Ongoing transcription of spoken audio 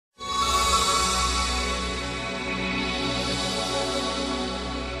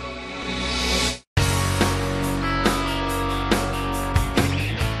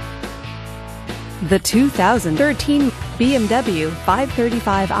The 2013 BMW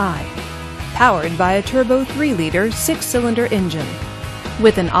 535i, powered by a turbo 3-liter 6-cylinder engine.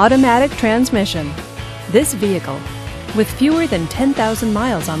 With an automatic transmission, this vehicle, with fewer than 10,000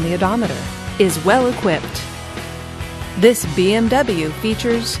 miles on the odometer, is well equipped. This BMW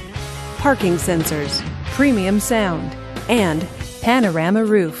features parking sensors, premium sound, and panorama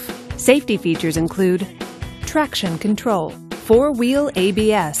roof. Safety features include traction control, 4-wheel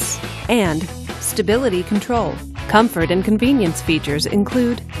ABS, and stability control. Comfort and convenience features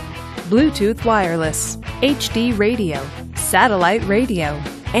include Bluetooth wireless, HD radio, satellite radio,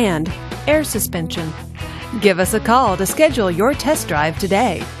 and air suspension. Give us a call to schedule your test drive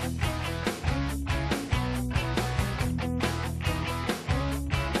today.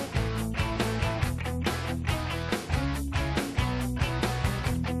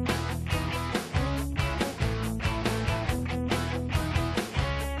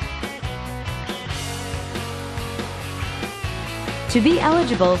 To be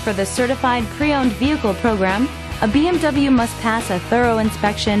eligible for the Certified Pre-Owned Vehicle Program, a BMW must pass a thorough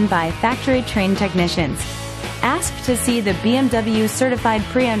inspection by factory-trained technicians. Ask to see the BMW Certified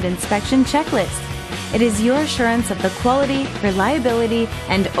Pre-Owned Inspection Checklist. It is your assurance of the quality, reliability,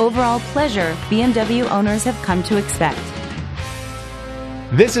 and overall pleasure BMW owners have come to expect.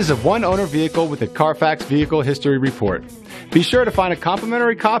 This is a one-owner vehicle with a Carfax Vehicle History Report. Be sure to find a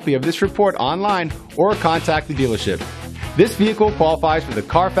complimentary copy of this report online or contact the dealership. This vehicle qualifies for the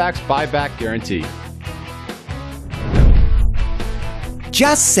Carfax Buyback Guarantee.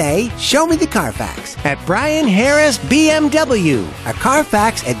 Just say, "Show me the Carfax" at Brian Harris BMW, a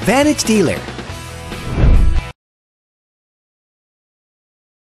Carfax Advantage dealer.